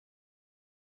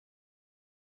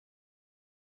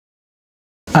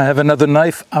I have another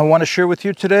knife I want to share with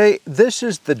you today. This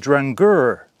is the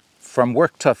Drengr from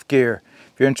Tuff Gear.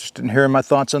 If you're interested in hearing my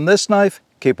thoughts on this knife,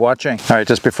 keep watching. All right,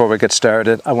 just before we get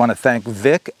started, I want to thank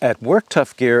Vic at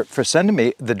Tuff Gear for sending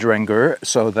me the Drengr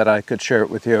so that I could share it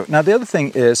with you. Now, the other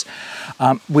thing is,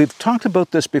 we've talked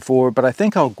about this before, but I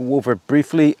think I'll go over it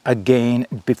briefly again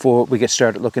before we get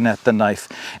started looking at the knife.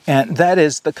 And that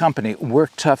is the company,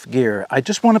 Tuff Gear. I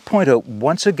just want to point out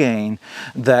once again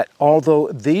that although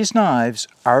these knives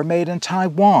are made in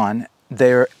Taiwan,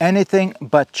 they're anything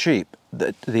but cheap.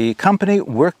 The company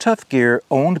Tuff Gear,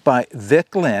 owned by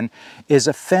Vic Lin, is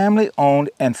a family-owned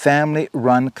and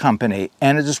family-run company,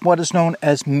 and it is what is known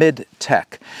as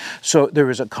mid-tech. So there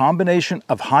is a combination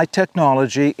of high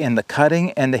technology in the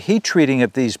cutting and the heat treating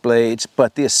of these blades,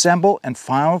 but the assemble and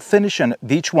final finishing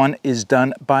of each one is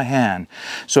done by hand,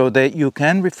 so that you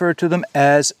can refer to them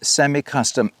as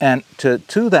semi-custom. And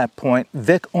to that point,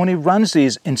 Vic only runs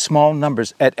these in small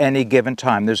numbers at any given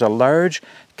time. There's a large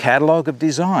catalog of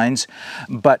designs,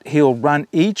 but he'll run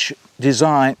each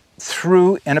design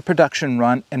through in a production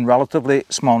run in relatively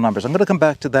small numbers. I'm going to come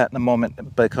back to that in a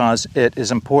moment because it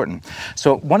is important.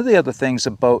 So one of the other things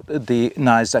about the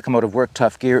knives that come out of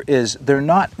Tuff Gear is they're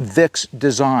not Vic's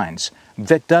designs.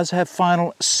 Vic does have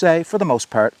final say, for the most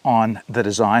part, on the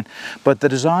design, but the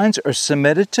designs are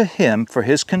submitted to him for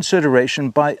his consideration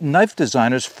by knife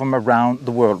designers from around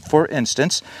the world. For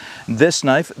instance, this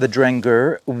knife, the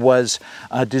Drengr, was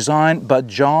designed by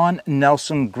Jon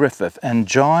Nelson-Griffith, and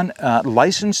Jon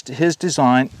licensed his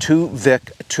design to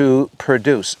Vic to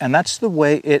produce, and that's the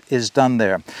way it is done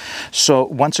there. So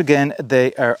once again,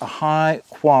 they are a high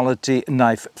quality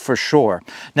knife for sure.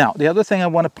 Now, the other thing I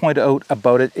want to point out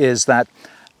about it is that,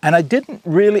 and I didn't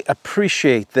really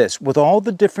appreciate this, with all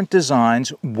the different designs,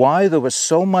 why there was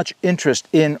so much interest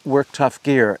in Tuff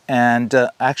Gear. And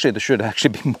actually, there should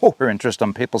actually be more interest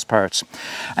on people's parts.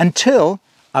 Until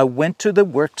I went to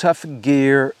the Tuff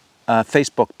Gear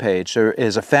Facebook page. There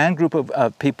is a fan group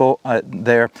of people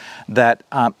there that,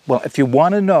 well, if you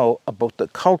want to know about the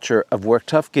culture of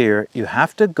Tuff Gear, you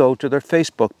have to go to their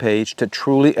Facebook page to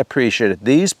truly appreciate it.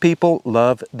 These people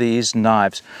love these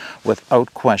knives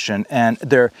without question, and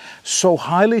they're so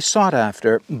highly sought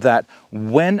after that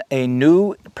when a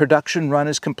new production run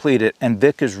is completed and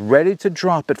Vic is ready to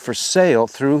drop it for sale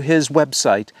through his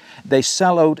website, they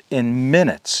sell out in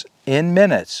minutes. In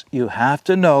minutes. You have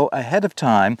to know ahead of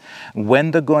time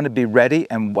when they're going to be ready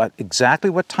and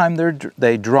exactly what time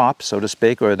they drop, so to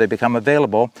speak, or they become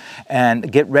available,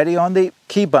 and get ready on the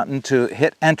key button to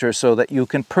hit enter so that you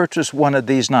can purchase one of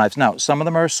these knives. Now, some of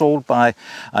them are sold by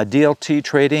DLT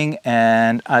Trading,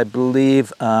 and I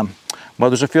believe well,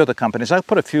 there's a few other companies. I'll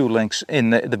put a few links in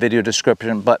the video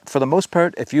description, but for the most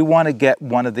part, if you want to get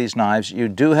one of these knives, you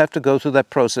do have to go through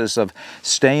that process of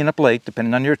staying up late,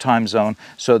 depending on your time zone,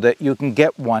 so that you can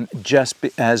get one just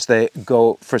as they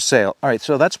go for sale. All right,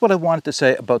 so that's what I wanted to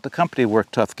say about the company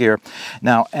Tuff Gear.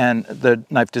 Now, and the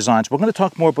knife designs. We're going to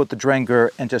talk more about the Drengr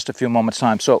in just a few moments'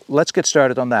 time, so let's get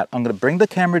started on that. I'm going to bring the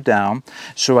camera down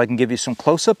so I can give you some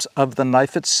close-ups of the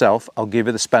knife itself. I'll give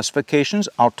you the specifications.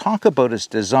 I'll talk about its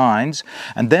designs,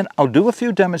 and then I'll do a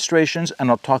few demonstrations and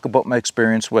I'll talk about my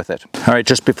experience with it. All right,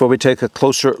 just before we take a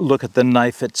closer look at the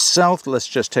knife itself, let's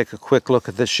just take a quick look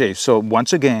at the sheath. So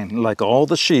once again, like all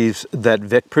the sheaths that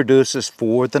Vic produces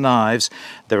for the knives,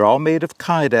 they're all made of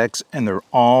Kydex and they're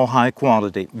all high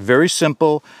quality. Very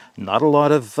simple, not a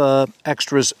lot of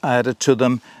extras added to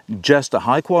them, just a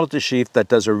high quality sheath that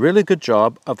does a really good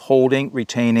job of holding,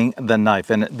 retaining the knife,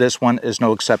 and this one is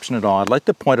no exception at all. I'd like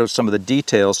to point out some of the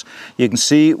details. You can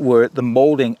see where the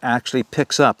molding actually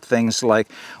picks up things like,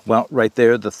 well, right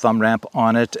there, the thumb ramp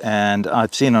on it, and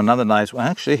I've seen on other knives, well,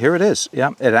 actually, here it is.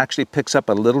 Yeah, it actually picks up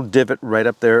a little divot right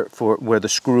up there for where the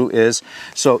screw is.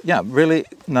 So yeah, really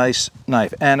nice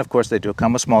knife. And of course, they do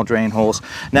come with small drain holes.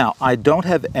 Now, I don't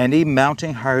have any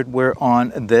mounting hardware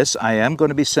on this. I am going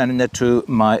to be sending it to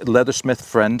my leathersmith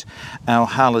friend, Al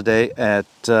Halliday at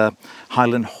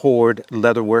Highland Horde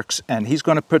Leatherworks, and he's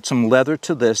going to put some leather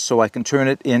to this so I can turn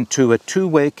it into a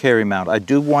two-way carry mount. I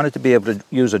do want it to be able to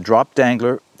use a drop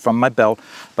dangler from my belt,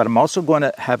 but I'm also going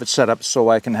to have it set up so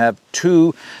I can have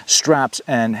two straps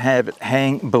and have it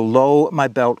hang below my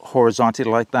belt horizontally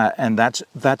like that, and that's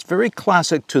very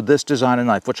classic to this design of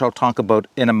knife, which I'll talk about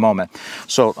in a moment.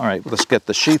 So all right, let's get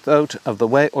the sheath out of the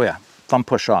way. Oh yeah, thumb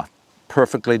push off.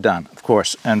 perfectly done, of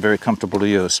course, and very comfortable to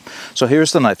use. So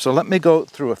here's the knife. So let me go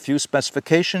through a few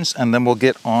specifications and then we'll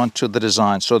get on to the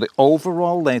design. So the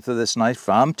overall length of this knife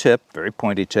from tip, very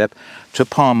pointy tip, to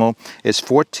pommel is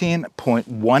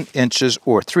 14.1 inches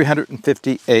or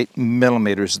 358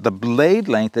 millimeters. The blade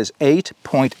length is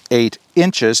 8.8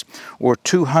 inches or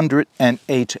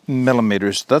 208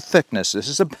 millimeters. The thickness, this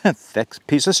is a thick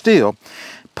piece of steel,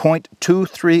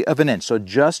 0.23 of an inch, so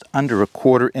just under a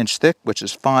 1/4 inch thick, which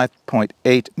is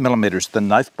 5.8 millimeters. The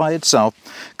knife by itself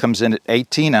comes in at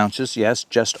 18 ounces, yes,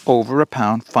 just over a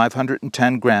pound,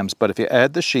 510 grams. But if you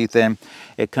add the sheath in,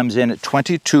 it comes in at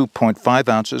 22.5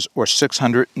 ounces or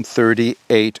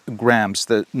 638 grams.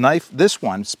 The knife, this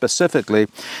one specifically,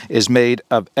 is made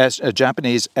of a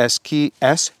Japanese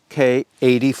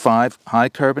SK85 high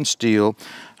carbon steel,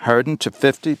 hardened to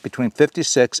between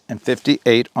 56 and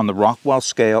 58 on the Rockwell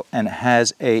scale, and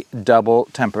has a double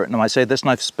temper. Now I say this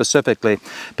knife specifically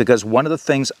because one of the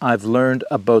things I've learned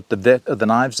about the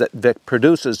knives that Vic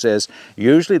produces is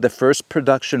usually the first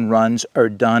production runs are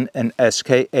done in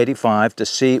SK85 to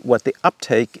see what the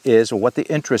uptake is or what the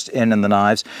interest in the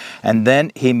knives, and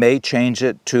then he may change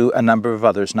it to a number of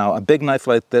others. Now a big knife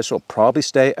like this will probably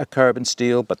stay a carbon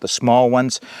steel, but the small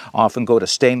ones often go to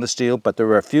stainless steel, but there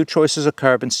are a few choices of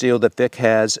carbon steel that Vic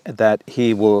has that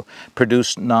he will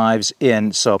produce knives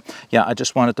in. So yeah, I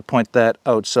just wanted to point that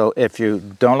out. So if you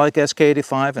don't like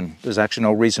SK85, and there's actually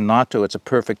no reason not to, it's a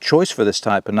perfect choice for this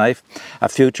type of knife. A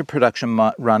future production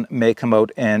run may come out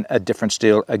in a different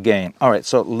steel again. All right,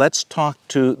 so let's talk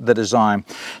to the design.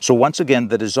 So once again,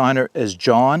 the designer is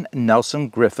Jon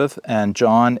Nelson-Griffith, and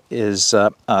Jon is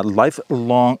a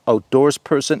lifelong outdoors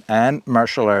person and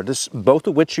martial artist, both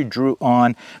of which he drew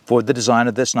on for the design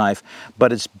of this knife,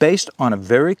 but it's based on a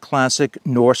very classic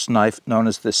Norse knife known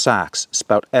as the Seax,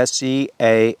 spelled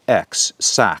S-E-A-X,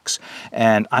 Seax.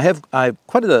 And I have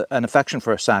quite an affection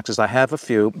for Seaxes. I have a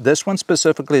few. This one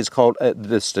specifically is called,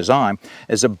 this design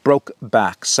is a broke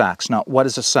back Seax. Now, what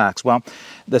is a Seax? Well,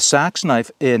 the Seax knife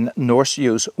in Norse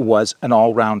use was an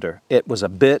all-rounder. It was a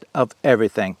bit of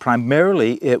everything.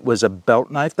 Primarily, it was a belt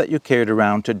knife that you carried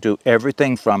around to do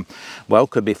everything from, well,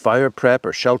 could be fire prep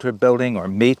or shelter building or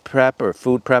meat prep or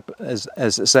food prep, as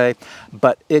they say,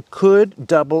 but it could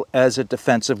double as a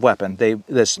defensive weapon.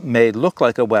 This may look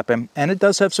like a weapon, and it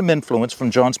does have some influence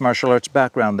from Jon's martial arts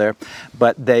background there,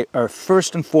 but they are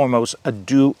first and foremost a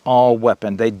do-all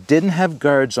weapon. They didn't have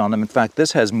guards on them. In fact,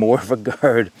 this has more of a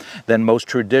guard than most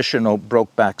traditional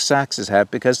broke-back Seaxes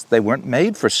have because they weren't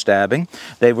made for stabbing.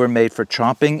 They were made for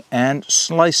chopping and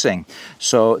slicing.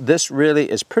 So this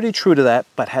really is pretty true to that,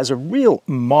 but has a real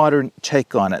modern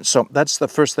take on it. So that's the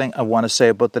first thing I want to say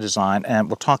about the design, and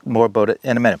we'll talk more about it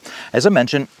in a minute. As I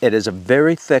mentioned, it is a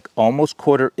very thick, almost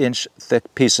 1/4 inch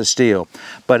thick piece of steel,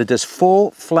 but it is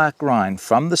full flat grind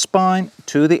from the spine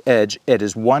to the edge. It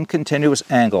is one continuous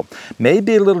angle. May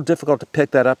be a little difficult to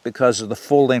pick that up because of the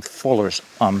full-length fullers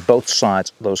on both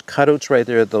sides. Those cutouts right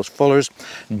there, those fullers,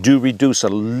 do reduce a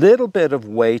little bit of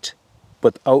weight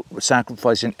without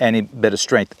sacrificing any bit of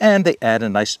strength, and they add a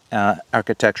nice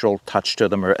architectural touch to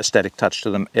them, or aesthetic touch to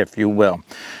them, if you will.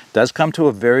 Does come to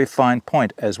a very fine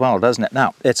point as well, doesn't it?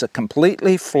 Now, it's a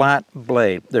completely flat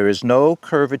blade. There is no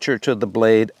curvature to the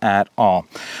blade at all,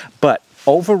 but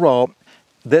overall,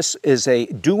 this is a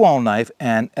do-all knife,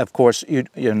 and of course,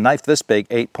 your knife this big,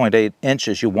 8.8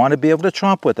 inches, you want to be able to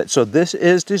chop with it. So this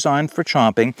is designed for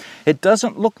chopping. It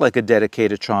doesn't look like a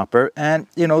dedicated chopper, and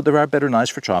you know, there are better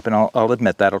knives for chopping. I'll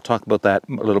admit that. I'll talk about that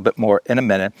a little bit more in a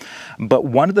minute. But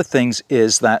one of the things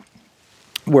is that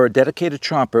where a dedicated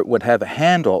chopper would have a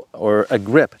handle or a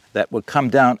grip that would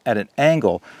come down at an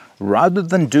angle, rather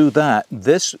than do that,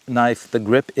 this knife, the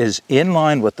grip is in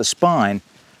line with the spine,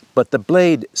 but the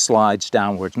blade slides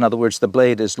downwards. In other words, the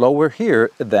blade is lower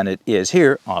here than it is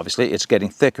here. Obviously, it's getting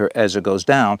thicker as it goes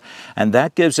down, and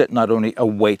that gives it not only a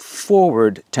weight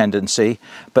forward tendency,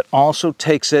 but also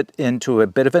takes it into a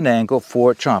bit of an angle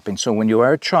for chopping. So when you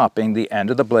are chopping, the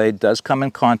end of the blade does come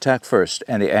in contact first,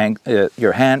 and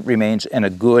your hand remains in a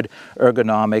good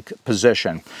ergonomic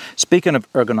position. Speaking of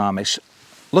ergonomics,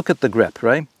 look at the grip,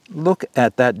 right? Look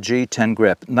at that G10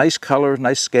 grip. Nice color,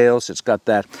 nice scales. It's got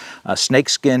that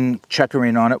snakeskin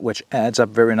checkering on it, which adds up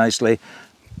very nicely.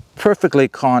 Perfectly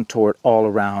contoured all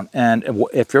around. And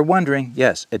if you're wondering,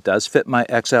 yes, it does fit my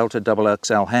XL to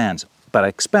XXL hands, but I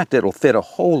expect it'll fit a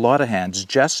whole lot of hands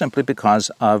just simply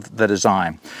because of the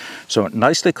design. So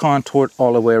nicely contoured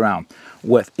all the way around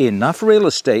with enough real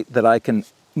estate that I can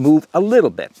move a little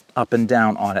bit up and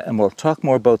down on it, and we'll talk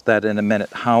more about that in a minute,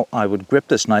 how I would grip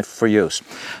this knife for use.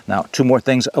 Now, two more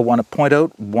things I want to point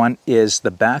out. One is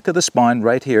the back of the spine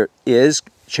right here is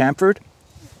chamfered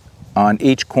on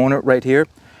each corner right here,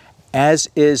 as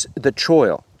is the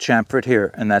choil chamfered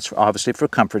here, and that's obviously for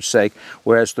comfort's sake,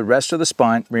 whereas the rest of the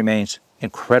spine remains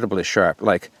incredibly sharp,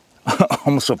 like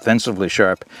almost offensively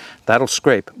sharp. That'll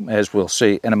scrape, as we'll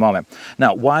see in a moment.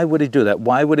 Now, why would he do that?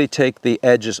 Why would he take the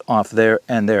edges off there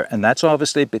and there? And that's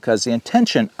obviously because the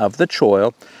intention of the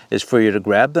choil is for you to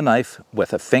grab the knife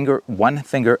with a finger, one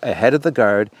finger ahead of the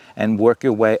guard, and work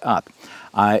your way up.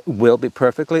 I will be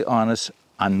perfectly honest,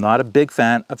 I'm not a big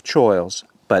fan of choils,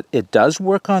 but it does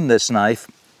work on this knife.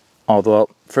 Although,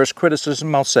 first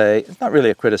criticism I'll say, it's not really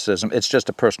a criticism, it's just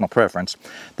a personal preference.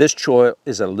 This choil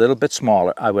is a little bit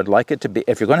smaller. I would like it to be,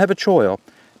 if you're going to have a choil,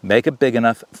 make it big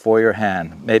enough for your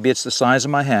hand. Maybe it's the size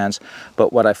of my hands,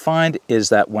 but what I find is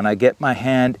that when I get my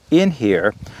hand in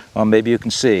here, well, maybe you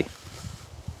can see,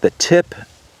 the tip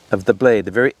of the blade,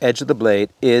 the very edge of the blade,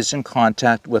 is in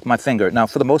contact with my finger. Now,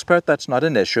 for the most part, that's not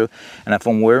an issue, and if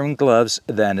I'm wearing gloves,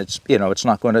 then it's, you know, it's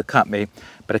not going to cut me.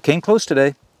 But it came close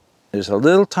today. There's a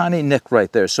little tiny nick right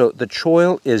there. So the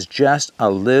choil is just a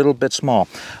little bit small.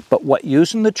 But what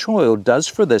using the choil does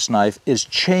for this knife is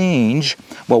change,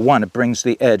 well, one, it brings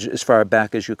the edge as far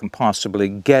back as you can possibly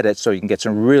get it, so you can get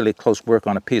some really close work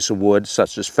on a piece of wood,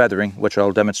 such as feathering, which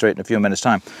I'll demonstrate in a few minutes'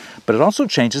 time. But it also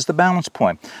changes the balance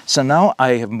point. So now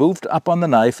I have moved up on the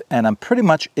knife, and I'm pretty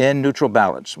much in neutral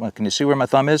balance. Well, can you see where my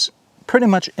thumb is? Pretty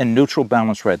much in neutral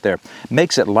balance right there.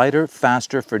 Makes it lighter,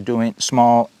 faster for doing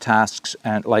small tasks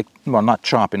and like, well, not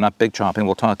chopping, not big chopping.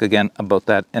 We'll talk again about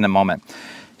that in a moment.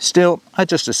 Still, I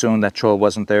just assumed that choil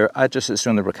wasn't there. I just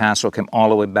assumed the ricasso came all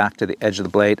the way back to the edge of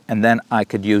the blade, and then I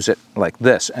could use it like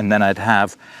this, and then I'd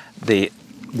have the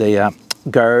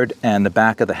guard and the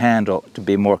back of the handle to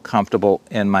be more comfortable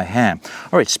in my hand.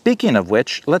 All right, speaking of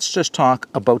which, let's just talk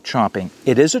about chopping.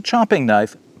 It is a chopping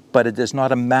knife, but it is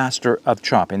not a master of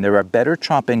chopping. There are better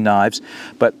chopping knives,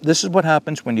 but this is what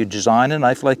happens when you design a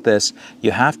knife like this.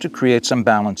 You have to create some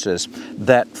balances.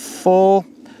 That full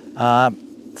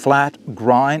flat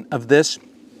grind of this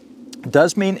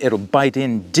does mean it'll bite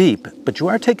in deep, but you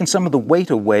are taking some of the weight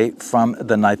away from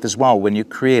the knife as well when you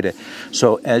create it.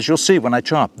 So as you'll see when I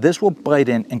chop, this will bite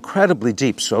in incredibly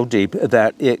deep, so deep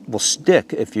that it will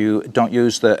stick if you don't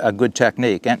use a good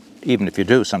technique, and even if you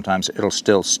do, sometimes it'll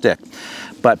still stick.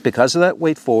 But because of that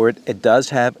weight forward, it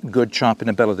does have good chopping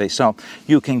ability. So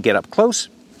you can get up close,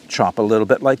 chop a little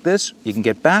bit like this. You can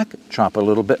get back, chop a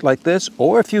little bit like this.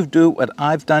 Or if you do what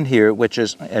I've done here, which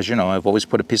is, as you know, I've always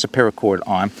put a piece of paracord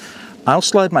on, I'll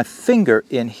slide my finger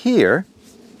in here.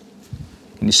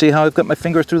 Can you see how I've got my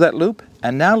finger through that loop?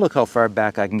 And now look how far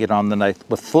back I can get on the knife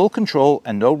with full control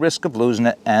and no risk of losing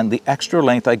it, and the extra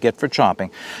length I get for chopping.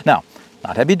 Now,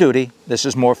 not heavy duty. This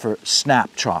is more for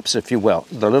snap chops, if you will.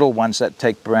 The little ones that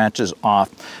take branches off.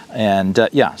 And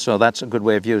yeah, so that's a good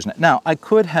way of using it. Now, I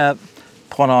could have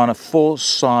put on a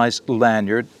full-size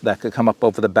lanyard that could come up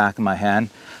over the back of my hand.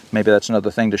 Maybe that's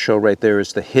another thing to show right there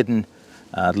is the hidden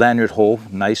lanyard hole.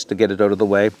 Nice to get it out of the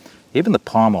way. Even the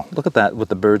pommel, look at that with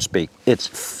the bird's beak. It's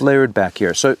flared back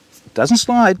here, so it doesn't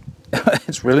slide.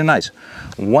 It's really nice.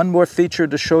 One more feature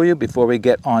to show you before we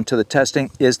get on to the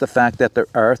testing is the fact that there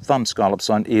are thumb scallops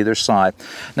on either side.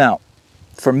 Now,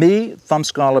 for me, thumb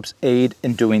scallops aid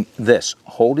in doing this,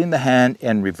 holding the hand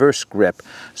in reverse grip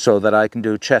so that I can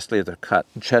do chest lever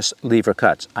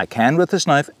cuts. I can with this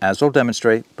knife, as I'll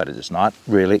demonstrate, but it is not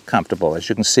really comfortable. As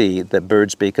you can see, the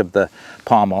bird's beak of the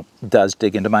pommel does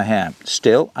dig into my hand.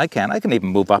 Still, I can even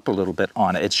move up a little bit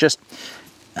on it. It's just,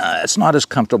 it's not as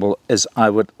comfortable as I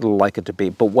would like it to be.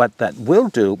 But what that will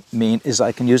do mean is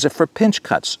I can use it for pinch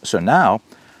cuts. So now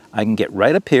I can get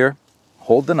right up here,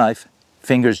 hold the knife,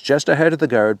 fingers just ahead of the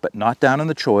guard, but not down in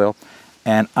the choil,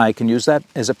 and I can use that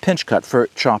as a pinch cut for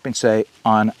chopping, say,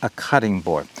 on a cutting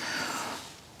board.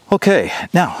 Okay,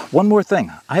 now, one more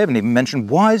thing. I haven't even mentioned,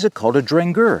 why is it called a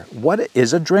Drengr? What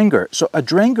is a Drengr? So a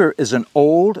Drengr is an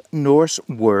Old Norse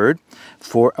word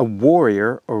for a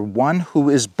warrior or one who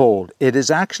is bold. It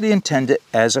is actually intended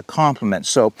as a compliment.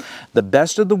 So the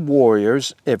best of the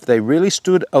warriors, if they really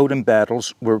stood out in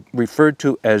battles, were referred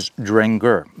to as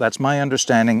Drengr. That's my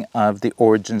understanding of the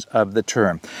origins of the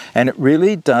term. And it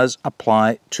really does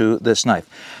apply to this knife.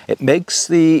 It makes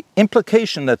the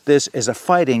implication that this is a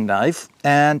fighting knife,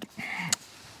 and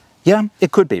yeah,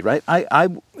 it could be, right?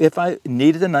 If I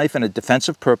needed a knife in a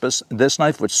defensive purpose, this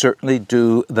knife would certainly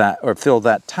do that or fill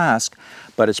that task,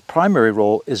 but its primary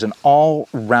role is an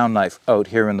all-round knife out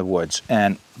here in the woods,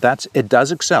 and it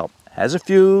does excel. Has a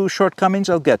few shortcomings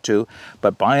I'll get to,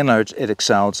 but by and large, it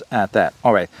excels at that.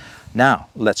 All right, Now,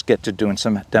 let's get to doing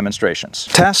some demonstrations.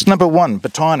 Task number 1,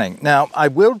 batoning. Now, I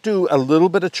will do a little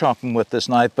bit of chopping with this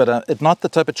knife, but it's not the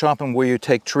type of chopping where you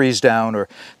take trees down or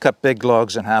cut big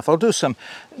logs in half. I'll do some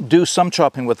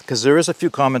chopping with it because there is a few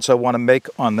comments I want to make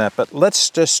on that, but let's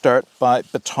just start by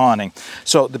batoning.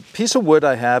 So the piece of wood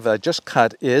I have, I just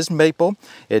cut, is maple.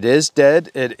 It is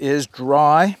dead, it is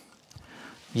dry.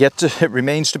 It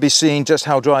remains to be seen just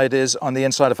how dry it is on the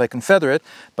inside if I can feather it,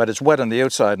 but it's wet on the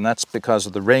outside, and that's because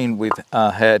of the rain we've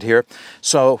had here.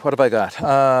 So what have I got?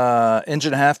 1.5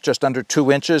 inches, just under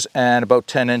 2 inches, and about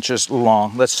 10 inches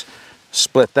long. Let's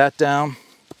split that down.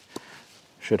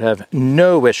 Should have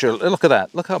no issue. Look at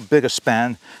that. Look how big a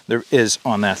span there is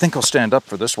on that. I think I'll stand up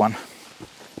for this one.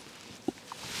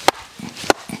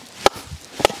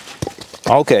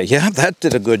 Okay, yeah, that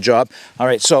did a good job. All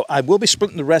right, so I will be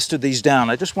splitting the rest of these down.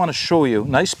 I just want to show you,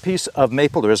 nice piece of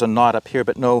maple. There is a knot up here,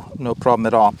 but no problem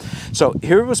at all. So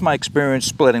here was my experience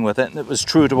splitting with it, and it was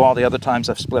true to all the other times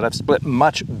I've split. I've split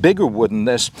much bigger wood than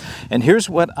this, and here's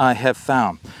what I have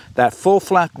found. That full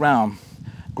flat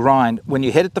grind, when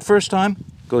you hit it the first time,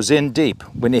 goes in deep.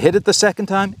 When you hit it the second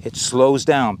time, it slows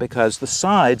down because the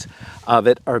sides of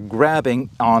it are grabbing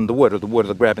on the wood, or the wood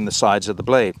are grabbing the sides of the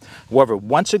blade. However,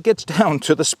 once it gets down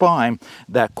to the spine,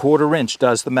 that 1/4 inch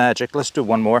does the magic. Let's do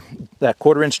one more. That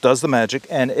 1/4 inch does the magic,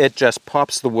 and it just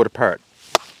pops the wood apart.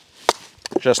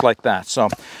 Just like that. So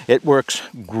it works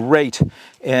great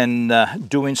in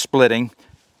doing splitting.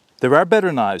 There are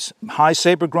better knives. High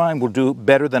saber grind will do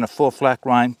better than a full flat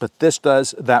grind, but this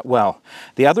does that well.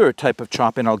 The other type of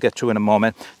chopping I'll get to in a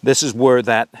moment, this is where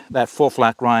that full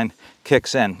flat grind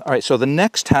kicks in. All right, so the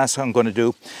next task I'm going to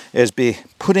do is be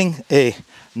putting a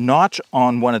notch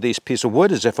on one of these pieces of wood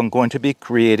as if I'm going to be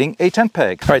creating a tent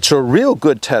peg. All right, so a real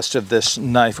good test of this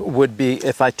knife would be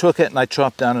if I took it and I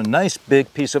chopped down a nice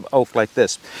big piece of oak like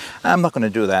this. I'm not going to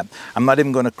do that. I'm not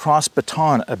even going to cross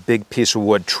baton a big piece of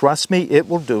wood. Trust me, it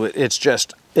will do it. It's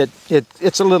just,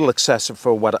 it's a little excessive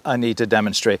for what I need to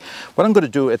demonstrate. What I'm going to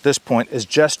do at this point is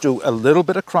just do a little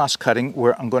bit of cross cutting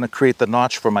where I'm going to create the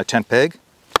notch for my tent peg.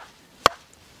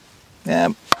 Yeah,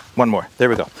 one more. There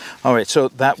we go. All right, so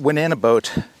that went in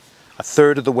about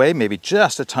 1/3 of the way, maybe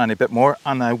just a tiny bit more,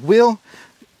 and I will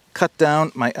cut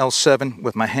down my L7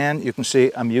 with my hand. You can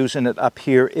see I'm using it up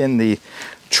here in the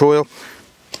choil.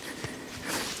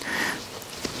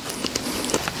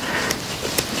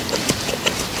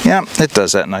 Yeah, it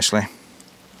does that nicely.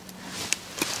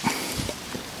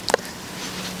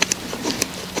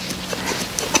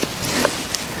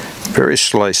 Very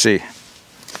slicey.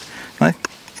 Right?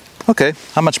 Okay,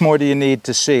 how much more do you need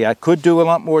to see? I could do a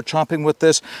lot more chopping with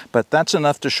this, but that's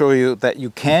enough to show you that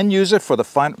you can use it for the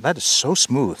fine. That is so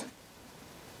smooth.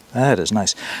 That is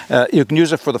nice. You can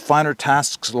use it for the finer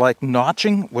tasks like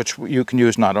notching, which you can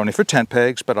use not only for tent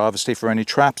pegs, but obviously for any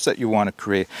traps that you want to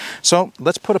create. So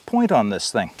let's put a point on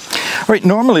this thing. All right,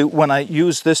 normally when I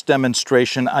use this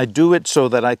demonstration, I do it so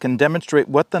that I can demonstrate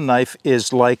what the knife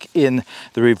is like in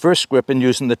the reverse grip and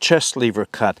using the chest lever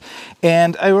cut.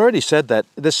 And I already said that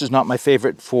this is not my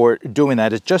favorite for doing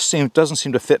that. It just doesn't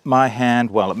seem to fit my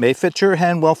hand well. It may fit your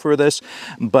hand well for this,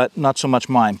 but not so much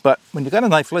mine. But when you got a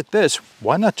knife like this,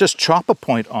 why not just chop a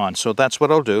point on? So that's what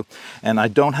I'll do. And I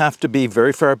don't have to be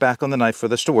very far back on the knife for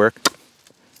this to work.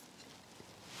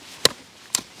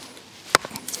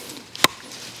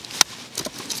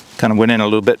 Kind of went in a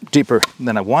little bit deeper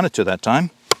than I wanted to that time.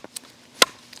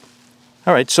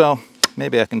 All right, so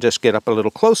maybe I can just get up a little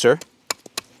closer.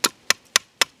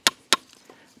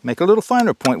 Make a little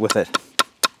finer point with it.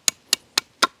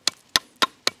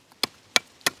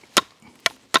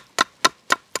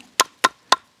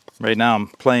 Right now I'm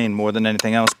playing more than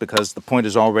anything else because the point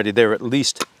is already there, at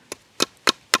least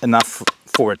enough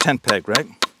for a tent peg, right?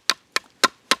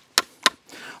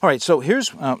 All right, so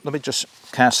here's, let me just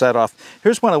cast that off.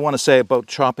 Here's what I want to say about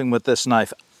chopping with this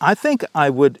knife. I think I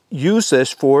would use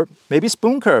this for maybe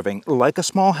spoon carving, like a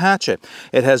small hatchet.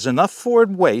 It has enough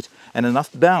forward weight and enough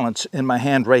balance in my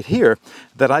hand right here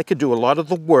that I could do a lot of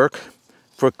the work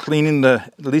for cleaning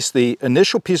at least the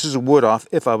initial pieces of wood off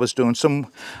if I was doing some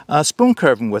spoon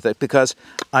carving with it, because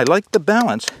I like the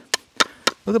balance.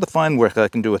 Look at the fine work I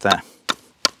can do with that.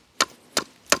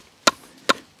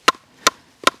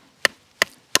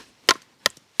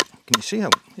 Can you see how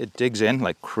it digs in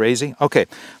like crazy? Okay,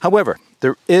 however,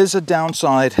 there is a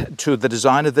downside to the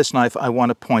design of this knife I want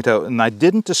to point out, and I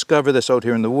didn't discover this out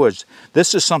here in the woods.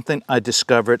 This is something I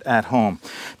discovered at home,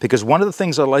 because one of the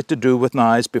things I like to do with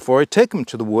knives before I take them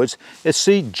to the woods is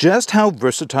see just how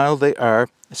versatile they are,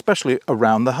 especially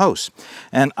around the house.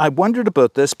 And I wondered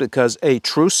about this because a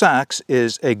true Seax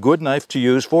is a good knife to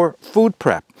use for food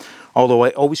prep. Although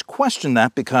I always question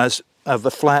that because of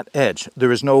a flat edge.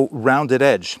 There is no rounded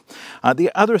edge.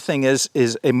 The other thing is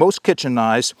most kitchen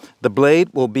knives, the blade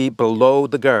will be below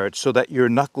the guard so that your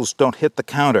knuckles don't hit the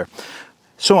counter.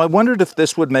 So I wondered if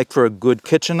this would make for a good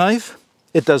kitchen knife.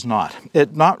 It does not.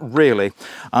 Not really,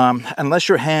 unless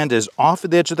your hand is off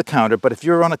the edge of the counter. But if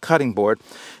you're on a cutting board,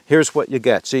 here's what you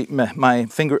get. See, my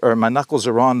finger or my knuckles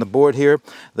are on the board here.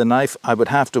 The knife, I would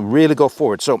have to really go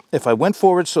forward. So if I went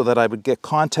forward so that I would get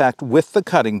contact with the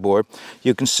cutting board,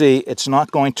 you can see it's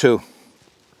not going to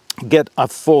get a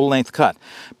full length cut.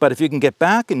 But if you can get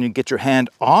back and you get your hand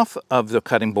off of the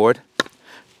cutting board,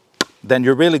 then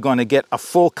you're really going to get a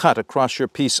full cut across your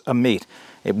piece of meat.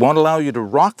 It won't allow you to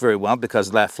rock very well because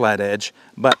of that flat edge,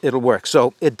 but it'll work.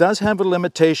 So it does have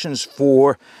limitations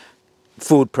for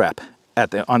food prep.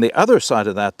 On the other side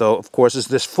of that, though, of course, is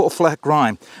this full flat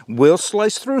grind will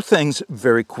slice through things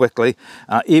very quickly,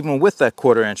 even with that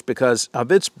 1/4 inch, because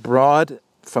of its broad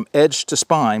from edge to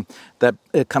spine, that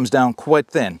it comes down quite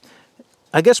thin.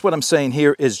 I guess what I'm saying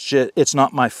here is it's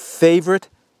not my favorite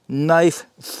knife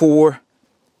for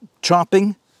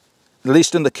chopping, at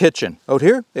least in the kitchen. Out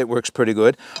here, it works pretty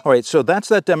good. All right, so that's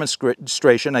that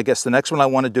demonstration. I guess the next one I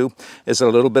want to do is a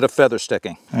little bit of feather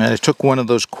sticking. I took one of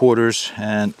those 1/4s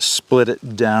and split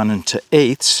it down into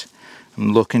 1/8.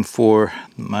 I'm looking for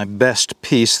my best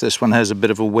piece. This one has a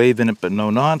bit of a wave in it, but no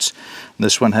knots.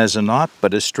 This one has a knot,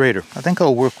 but is straighter. I think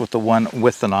I'll work with the one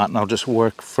with the knot, and I'll just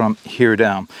work from here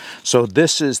down. So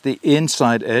this is the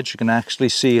inside edge. You can actually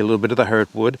see a little bit of the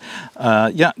hardwood.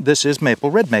 Yeah, this is maple.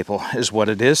 Red maple is what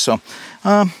it is. So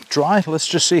dry. Let's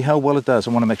just see how well it does.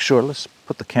 I want to make sure. Let's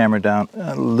put the camera down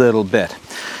a little bit.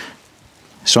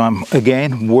 So I'm,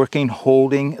 again,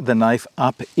 holding the knife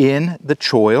up in the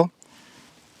choil.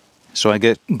 So I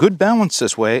get good balance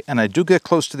this way, and I do get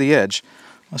close to the edge.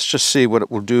 Let's just see what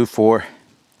it will do for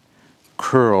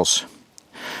curls.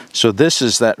 So this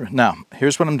is that. Now,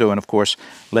 here's what I'm doing, of course.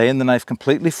 Laying the knife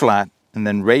completely flat, and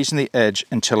then raising the edge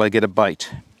until I get a bite.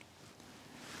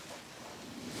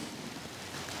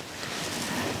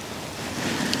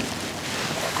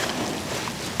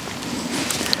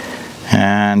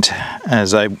 And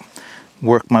as I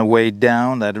work my way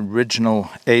down that original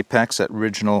apex, that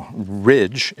original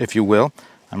ridge, if you will,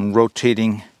 I'm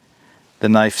rotating the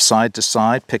knife side to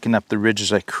side, picking up the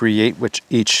ridges I create with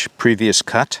each previous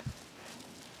cut.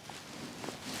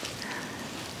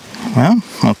 Well,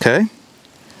 okay.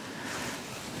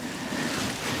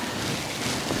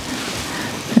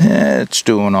 It's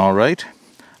doing all right.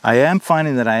 I am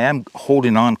finding that I am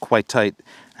holding on quite tight,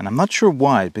 and I'm not sure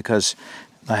why, because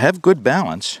I have good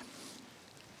balance.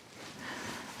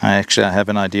 I have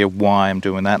an idea why I'm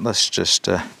doing that. Let's just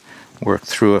work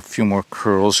through a few more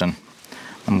curls and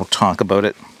we'll talk about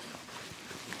it.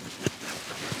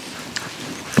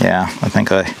 Yeah, I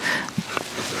think I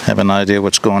have an idea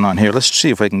what's going on here. Let's see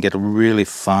if I can get a really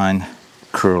fine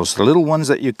curls. The little ones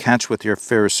that you catch with your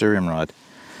ferrocerium rod.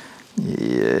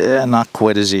 Yeah, not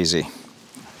quite as easy.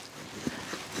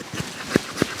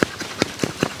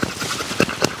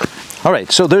 All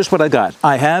right, so there's what I got.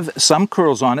 I have some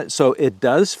curls on it, so it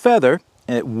does feather.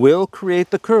 It will create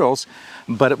the curls,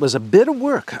 but it was a bit of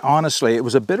work, honestly. It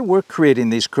was a bit of work creating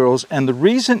these curls, and the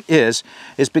reason is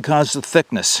because of the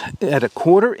thickness. At a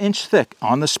 1/4 inch thick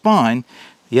on the spine,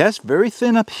 yes, very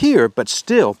thin up here, but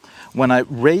still, when I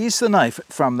raise the knife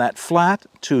from that flat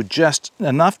to just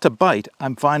enough to bite,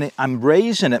 I'm finding I'm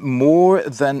raising it more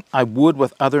than I would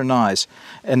with other knives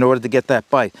in order to get that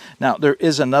bite. Now, there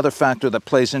is another factor that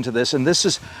plays into this, and this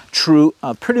is true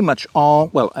of pretty much all,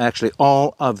 well, actually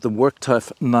all of the Work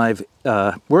Tuff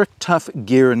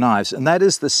gear knives, and that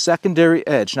is the secondary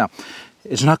edge. Now,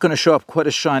 it's not going to show up quite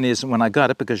as shiny as when I got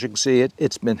it, because you can see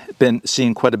it's been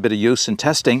seeing quite a bit of use in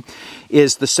testing,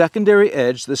 is the secondary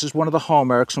edge. This is one of the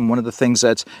hallmarks, and one of the things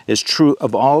that is true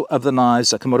of all of the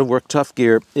knives that come out of Work Tuff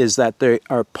gear is that they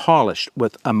are polished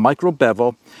with a micro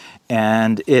bevel,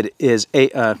 and it is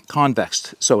a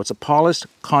convex. So it's a polished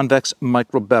convex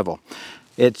micro bevel.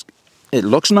 It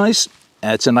looks nice.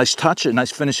 It's a nice touch, a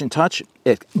nice finishing touch.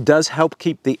 It does help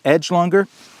keep the edge longer.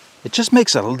 It just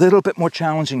makes it a little bit more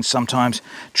challenging sometimes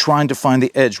trying to find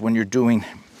the edge when you're doing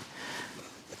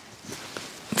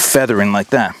feathering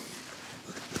like that.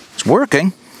 It's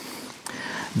working,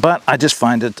 but I just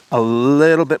find it a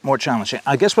little bit more challenging.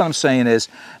 I guess what I'm saying is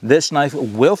this knife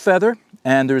will feather,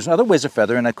 and there's other ways of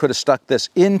feathering. I could have stuck this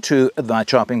into my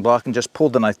chopping block and just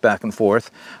pulled the knife back and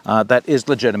forth. That is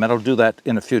legitimate. I'll do that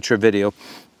in a future video.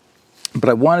 But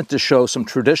I wanted to show some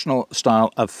traditional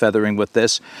style of feathering with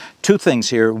this. Two things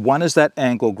here. One is that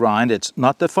angle grind. It's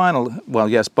not the final, well,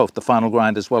 yes, both the final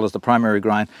grind as well as the primary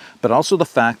grind, but also the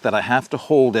fact that I have to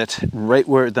hold it right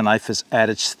where the knife is at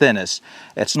its thinnest.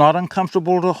 It's not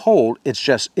uncomfortable to hold, it's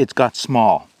just, it got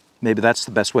small. Maybe that's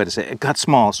the best way to say it. It got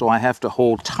small, so I have to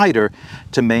hold tighter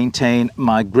to maintain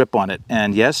my grip on it.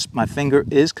 And yes, my finger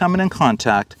is coming in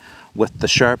contact with the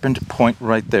sharpened point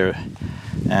right there.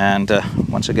 And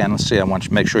once again, let's see, I want you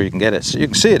to make sure you can get it. So you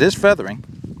can see it is feathering,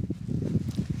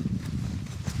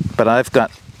 but I've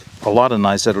got a lot of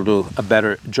knives that'll do a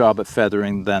better job at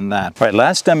feathering than that. All right,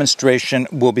 last demonstration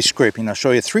will be scraping. I'll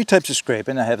show you three types of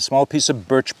scraping. I have a small piece of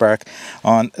birch bark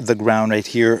on the ground right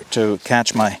here to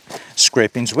catch my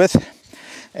scrapings with.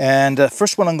 And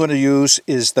first one I'm going to use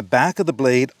is the back of the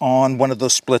blade on one of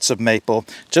those splits of maple,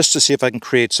 just to see if I can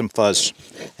create some fuzz.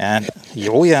 And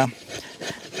oh yeah.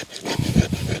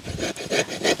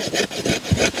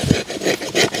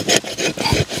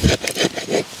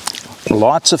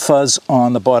 Lots of fuzz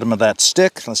on the bottom of that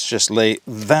stick. Let's just lay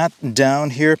that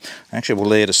down here. Actually, we'll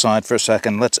lay it aside for a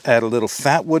second. Let's add a little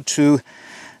fat wood to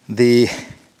the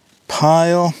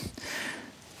pile.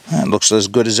 That looks as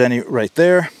good as any right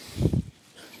there.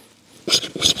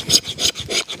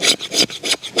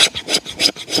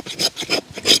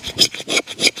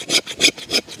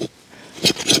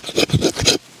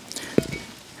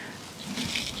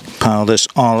 Pile this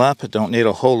all up. I don't need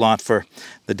a whole lot for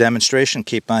the demonstration.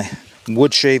 Keep my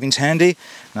wood shavings handy.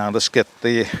 Now let's get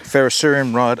the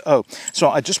ferrocerium rod out. So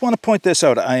I just want to point this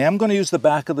out. I am going to use the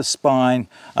back of the spine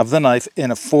of the knife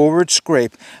in a forward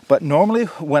scrape, but normally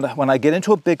when I get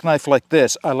into a big knife like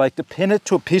this, I like to pin it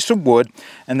to a piece of wood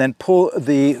and then pull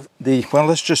well,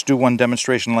 let's just do one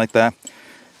demonstration like that.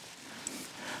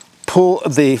 Pull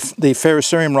the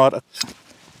ferrocerium rod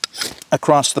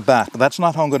across the back. But that's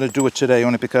not how I'm going to do it today,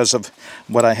 only because of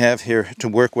what I have here to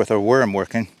work with, or where I'm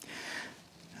working.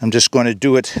 I'm just going to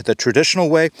do it the traditional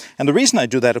way. And the reason I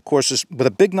do that, of course, is with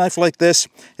a big knife like this,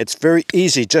 it's very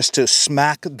easy just to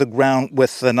smack the ground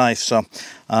with the knife. So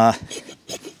yeah,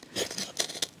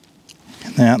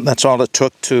 that's all it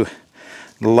took to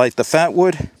light the fat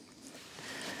wood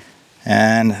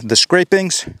and the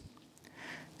scrapings.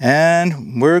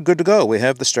 And we're good to go. We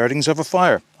have the startings of a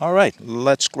fire. All right,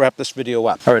 let's wrap this video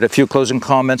up. All right, a few closing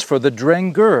comments for the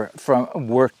Drengr from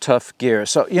Work Tuff Gear.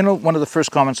 So, you know, one of the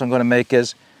first comments I'm going to make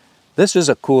is, this is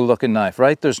a cool looking knife,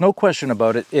 right? There's no question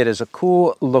about it. It is a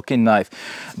cool looking knife.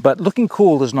 But looking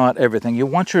cool is not everything. You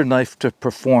want your knife to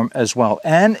perform as well.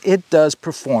 And it does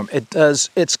perform. It does.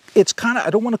 It's kind of, I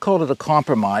don't want to call it a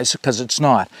compromise, because it's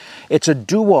not. It's a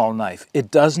do-all knife. It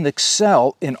doesn't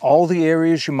excel in all the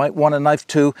areas you might want a knife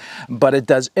to, but it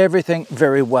does everything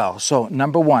very well. So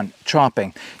number one,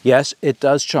 chopping. Yes, it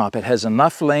does chop. It has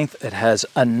enough length. It has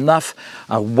enough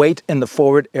weight in the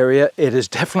forward area. It has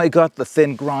definitely got the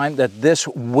thin grind that this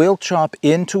will chop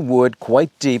into wood quite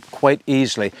deep, quite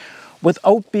easily,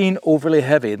 without being overly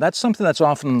heavy. And that's something that's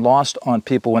often lost on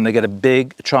people when they get a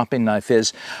big chopping knife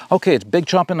is, okay, it's a big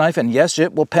chopping knife, and yes,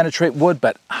 it will penetrate wood,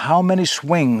 but how many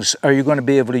swings are you going to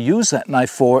be able to use that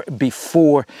knife for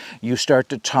before you start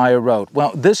to tire out?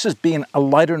 Well, this is being a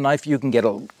lighter knife. You can get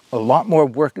a lot more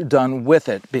work done with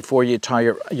it before you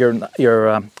tie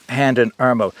your hand and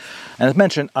arm out. And as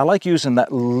mentioned, I like using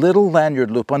that little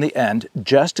lanyard loop on the end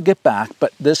just to get back,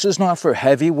 but this is not for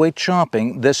heavyweight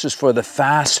chopping. This is for the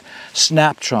fast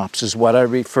snap chops is what I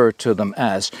refer to them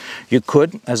as. You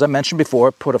could, as I mentioned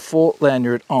before, put a full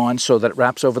lanyard on so that it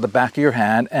wraps over the back of your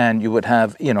hand, and you would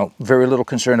have, you know, very little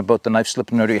concern about the knife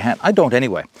slipping out of your hand. I don't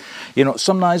anyway. You know,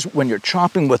 some knives, when you're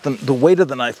chopping with them, the weight of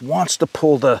the knife wants to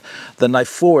pull the knife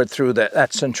forward through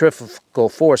that centrifugal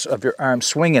force of your arm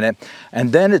swinging it,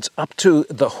 and then it's up to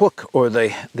the hook or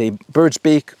the bird's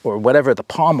beak or whatever, the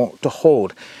pommel, to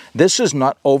hold. This is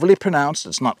not overly pronounced,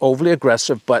 it's not overly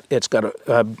aggressive, but it's got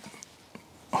a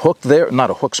hook there, not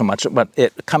a hook so much, but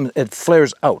it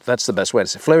flares out. That's the best way to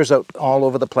say it. Flares out all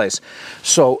over the place.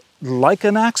 So like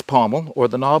an axe pommel or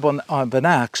the knob of an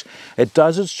axe, it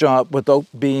does its job without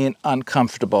being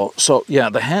uncomfortable. So yeah,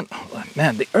 the hand,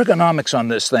 man, the ergonomics on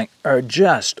this thing are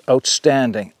just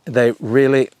outstanding. They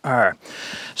really are.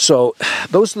 So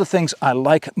those are the things I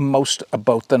like most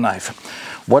about the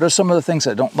knife. What are some of the things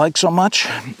I don't like so much?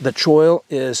 The choil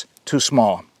is too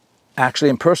small.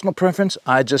 Actually, in personal preference,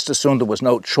 I just assumed there was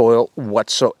no choil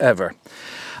whatsoever.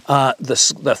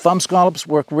 The thumb scallops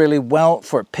work really well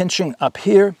for pinching up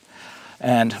here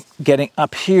and getting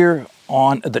up here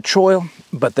on the choil,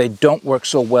 but they don't work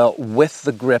so well with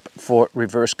the grip for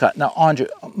reverse cut. Now,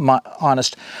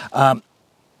 honest,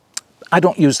 I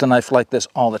don't use the knife like this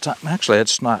all the time. Actually,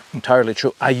 it's not entirely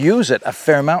true. I use it a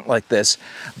fair amount like this,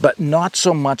 but not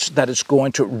so much that it's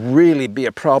going to really be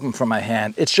a problem for my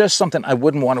hand. It's just something I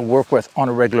wouldn't want to work with on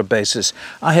a regular basis.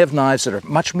 I have knives that are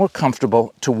much more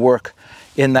comfortable to work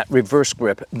in that reverse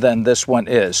grip than this one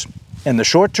is. In the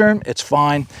short term, it's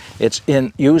fine. It's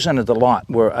in using it a lot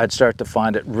where I'd start to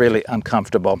find it really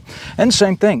uncomfortable. And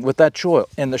same thing with that choil.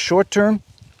 In the short term,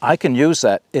 I can use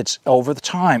that. It's over the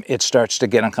time, it starts to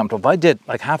get uncomfortable. If I did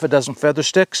like half a dozen feather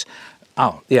sticks,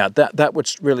 oh yeah, that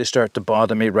would really start to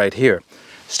bother me right here.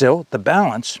 Still, the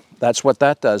balance, that's what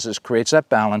that does, is creates that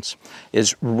balance,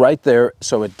 is right there.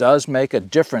 So it does make a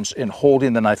difference in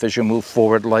holding the knife as you move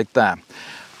forward like that.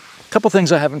 A couple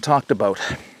things I haven't talked about.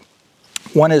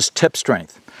 One is tip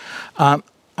strength. I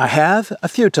have a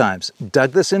few times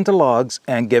dug this into logs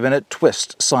and given it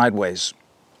twist sideways.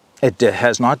 It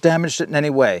has not damaged it in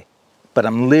any way, but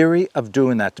I'm leery of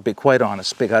doing that, to be quite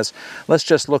honest, because let's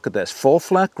just look at this. Full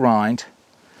flat grind,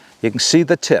 you can see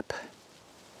the tip.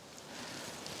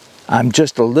 I'm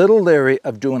just a little leery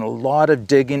of doing a lot of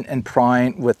digging and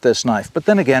prying with this knife. But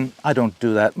then again, I don't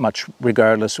do that much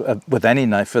regardless with any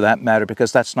knife for that matter,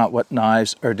 because that's not what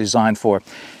knives are designed for.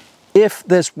 If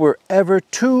this were ever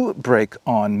to break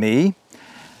on me,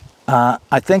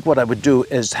 I think what I would do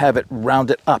is have it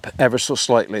rounded up ever so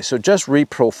slightly. So just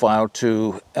reprofile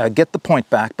to get the point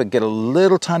back, but get a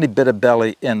little tiny bit of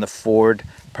belly in the forward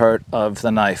part of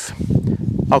the knife.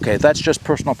 Okay, that's just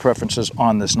personal preferences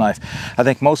on this knife. I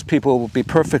think most people will be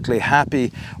perfectly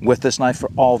happy with this knife for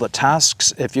all the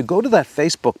tasks. If you go to that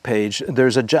Facebook page,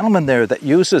 there's a gentleman there that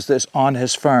uses this on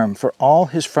his farm for all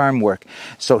his farm work.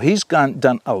 So he's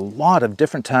done a lot of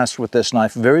different tasks with this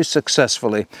knife very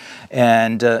successfully.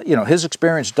 And, you know, his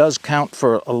experience does count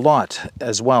for a lot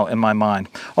as well in my mind.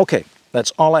 Okay,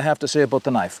 that's all I have to say about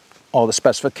the knife. All the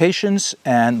specifications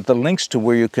and the links to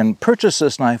where you can purchase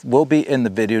this knife will be in the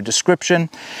video description.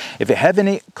 If you have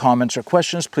any comments or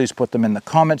questions, please put them in the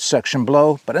comments section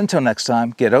below. But until next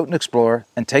time, get out and explore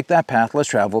and take that path less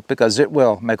traveled, because it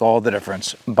will make all the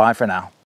difference. Bye for now.